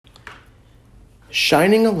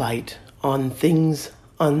Shining a light on things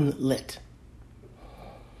unlit.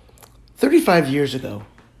 35 years ago,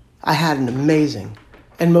 I had an amazing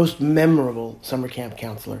and most memorable summer camp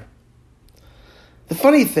counselor. The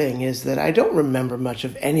funny thing is that I don't remember much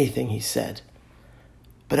of anything he said,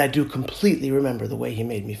 but I do completely remember the way he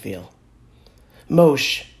made me feel.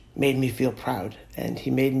 Moshe made me feel proud, and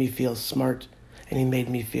he made me feel smart, and he made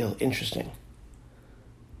me feel interesting.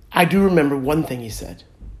 I do remember one thing he said,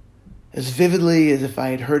 as vividly as if I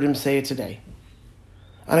had heard him say it today.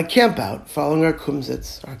 On a campout, following our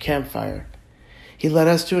kumsitz, our campfire, he led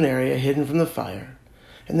us to an area hidden from the fire,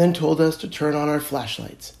 and then told us to turn on our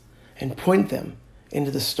flashlights and point them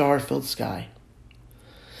into the star-filled sky.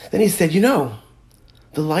 Then he said,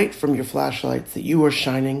 the light from your flashlights that you are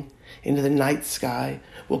shining into the night sky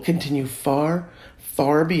will continue far,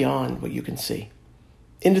 far beyond what you can see,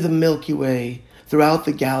 into the Milky Way, throughout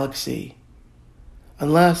the galaxy,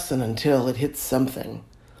 unless and until it hits something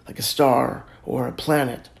like a star or a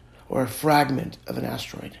planet or a fragment of an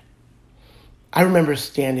asteroid. I remember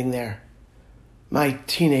standing there, my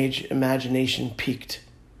teenage imagination piqued,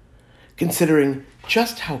 considering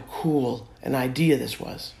just how cool an idea this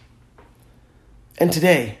was. And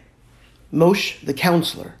today, Moshe the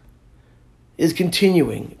counselor is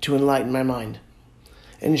continuing to enlighten my mind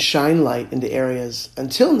and shine light into areas,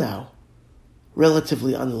 until now,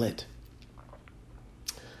 relatively unlit.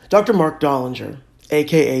 Dr. Mark Dollinger,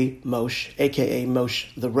 a.k.a. Moshe, a.k.a. Moshe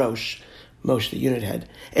the Rosh, Moshe the Unit Head,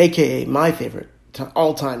 a.k.a. my favorite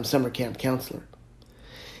all-time summer camp counselor,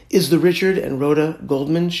 is the Richard and Rhoda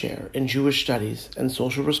Goldman Chair in Jewish Studies and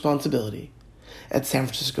Social Responsibility at San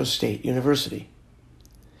Francisco State University.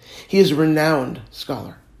 He is a renowned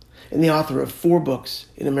scholar and the author of 4 books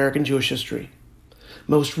in American Jewish history,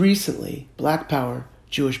 most recently, Black Power,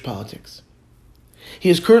 Jewish Politics. He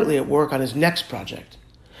is currently at work on his next project,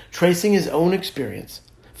 tracing his own experience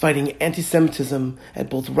fighting anti-Semitism at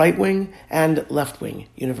both right-wing and left-wing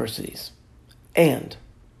universities. And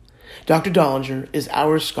Dr. Dollinger is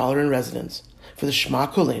our scholar-in-residence for the Shema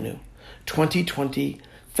Kolenu 2020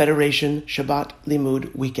 Federation Shabbat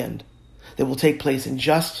Limud weekend that will take place in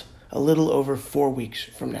just a little over 4 weeks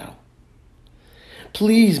from now.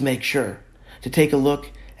 Please make sure to take a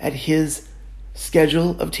look at his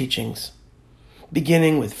schedule of teachings,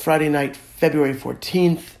 beginning with Friday night, February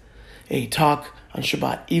 14th, a talk on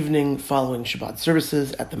Shabbat evening following Shabbat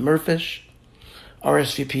services at the Merfish,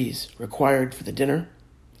 RSVPs required for the dinner.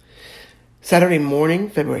 Saturday morning,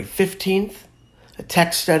 February 15th, a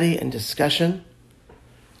text study and discussion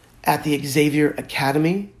at the Xavier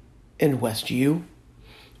Academy in West U,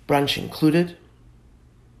 brunch included.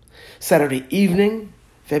 Saturday evening,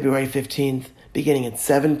 February 15th, beginning at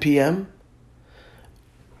 7 p.m.,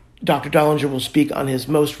 Dr. Dollinger will speak on his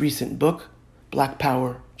most recent book, Black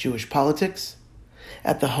Power, Jewish Politics,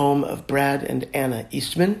 at the home of Brad and Anna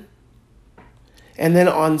Eastman. And then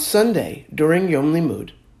on Sunday, during Yom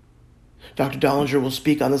Limud, Dr. Dollinger will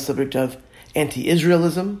speak on the subject of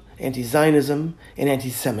anti-Israelism, anti-Zionism, and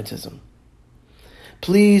anti-Semitism.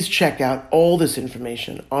 Please check out all this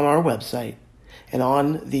information on our website and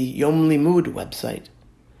on the Yom Limud website.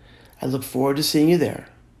 I look forward to seeing you there.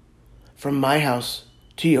 From my house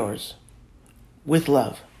to yours, with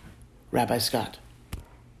love, Rabbi Scott.